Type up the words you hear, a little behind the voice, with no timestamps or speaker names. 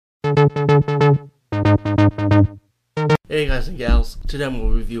Hey guys and gals, today I'm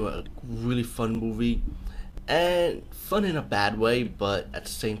going to review a really fun movie, and fun in a bad way, but at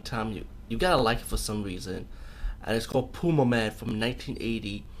the same time you gotta like it for some reason, and it's called Puma Man from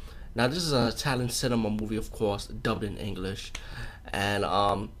 1980. Now this is an Italian cinema movie, of course, dubbed in English, and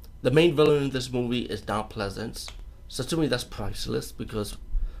the main villain in this movie is Don Pleasance. So to me that's priceless because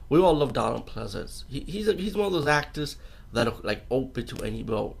we all love Don Pleasance. He's one of those actors that are like open to any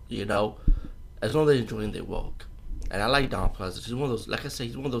role, as long as they're enjoying their work. And I like Don Pleasance. He's one of those, like I say,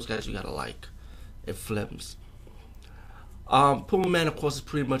 he's one of those guys you gotta like in films. Puma Man, of course, is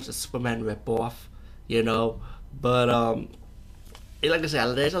pretty much a Superman ripoff, but like I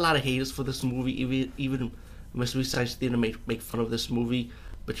said, there's a lot of haters for this movie. Even Mystery Science Theater make fun of this movie.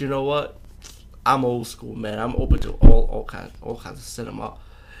 But you know what? I'm old school, man. I'm open to all kinds of cinema.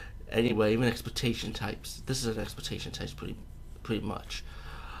 Anyway, even expectation types. This is an expectation type, pretty much.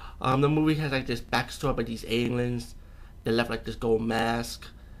 The movie has like this backstory about these aliens. They left like this gold mask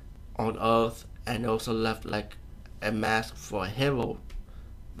on Earth, and they also left like a mask for a hero,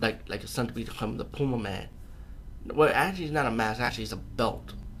 like a son to become the Puma Man. Well, actually, it's not a mask. Actually, it's a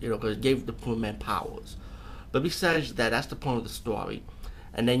belt. Because it gave the Puma Man powers. But besides that, that's the point of the story.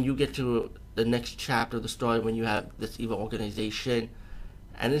 And then you get to the next chapter of the story when you have this evil organization,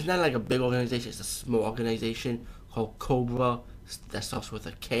 and it's not like a big organization. It's a small organization called Cobra that starts with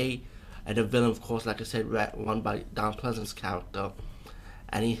a K. And the villain, of course, like I said, run by Don Pleasance's character.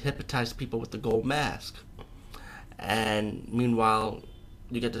 And he hypnotized people with the gold mask. And meanwhile,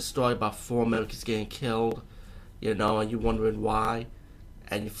 you get the story about 4 Americans getting killed, and you're wondering why.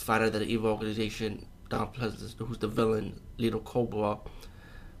 And you find out that the evil organization, Don Pleasance, who's the villain, Little Cobra,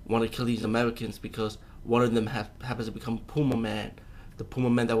 want to kill these Americans because one of them happens to become Puma Man. The Puma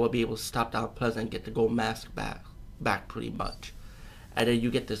Man that will be able to stop Don Pleasance and get the gold mask back pretty much. And then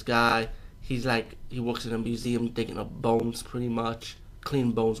you get this guy, he works in a museum digging up bones pretty much,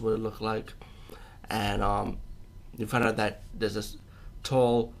 clean bones what it look like. And you find out that there's this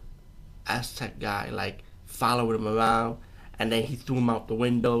tall Aztec guy like following him around, and then he threw him out the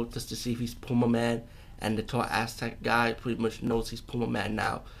window just to see if he's Puma Man, and the tall Aztec guy pretty much knows he's Puma Man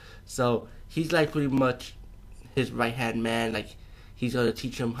now. So he's like pretty much his right hand man, like he's gonna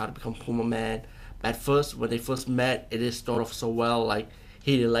teach him how to become Puma Man. At first, when they first met, it didn't start off so well. Like,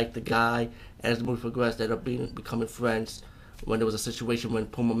 he didn't like the guy. As the movie progressed, they ended up becoming friends. When there was a situation when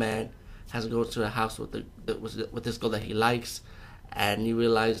Puma Man has to go to the house with this girl that he likes, and you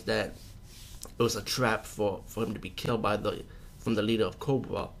realize that it was a trap for him to be killed from the leader of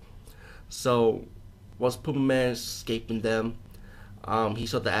Cobra. So, once Puma Man escaping them, he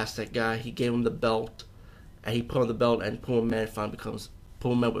saw the Aztec guy. He gave him the belt, and he put on the belt, and Puma Man finally becomes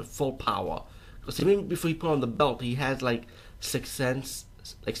Puma Man with full power. Because even before he put on the belt, he has like sixth sense,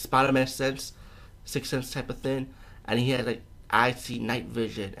 like Spider-Man sense, sixth sense type of thing, and he had like I see night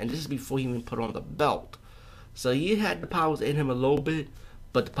vision, and this is before he even put on the belt. So he had the powers in him a little bit,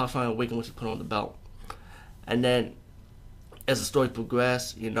 but the powers finally awakened once he put on the belt. And then, as the story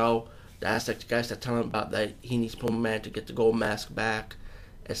progressed, the Aztec guy started telling him about that he needs Puma Man to get the gold mask back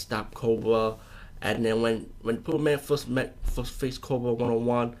and stop Cobra. And then when Puma Man first faced Cobra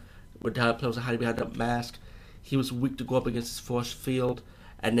 1-on-1, with how he was hiding behind that mask, he was weak to go up against his force field.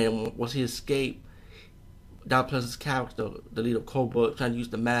 And then once he escaped, Don Pleasance's character, the leader of Cobra, trying to use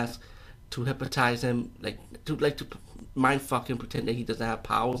the mask to hypnotize him, to mind fuck him, pretend that he doesn't have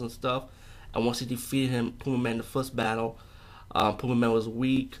powers and stuff. And once he defeated him, Puma Man in the first battle, Puma Man was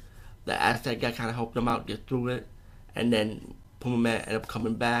weak. The Aztec guy kind of helped him out get through it, and then Puma Man ended up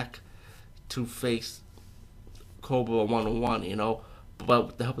coming back to face Cobra 1-on-1, but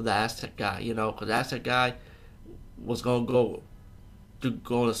with the help of the Aztec guy, because the Aztec guy was gonna go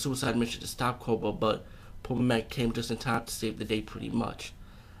on a suicide mission to stop Cobra, but Puma Man came just in time to save the day, pretty much.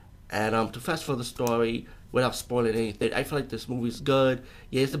 And to fast forward the story without spoiling anything, I feel like this movie is good.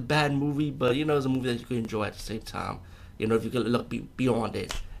 Yeah, it's a bad movie, but it's a movie that you can enjoy at the same time. If you can look beyond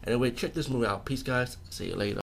it. Anyway, check this movie out. Peace, guys. See you later.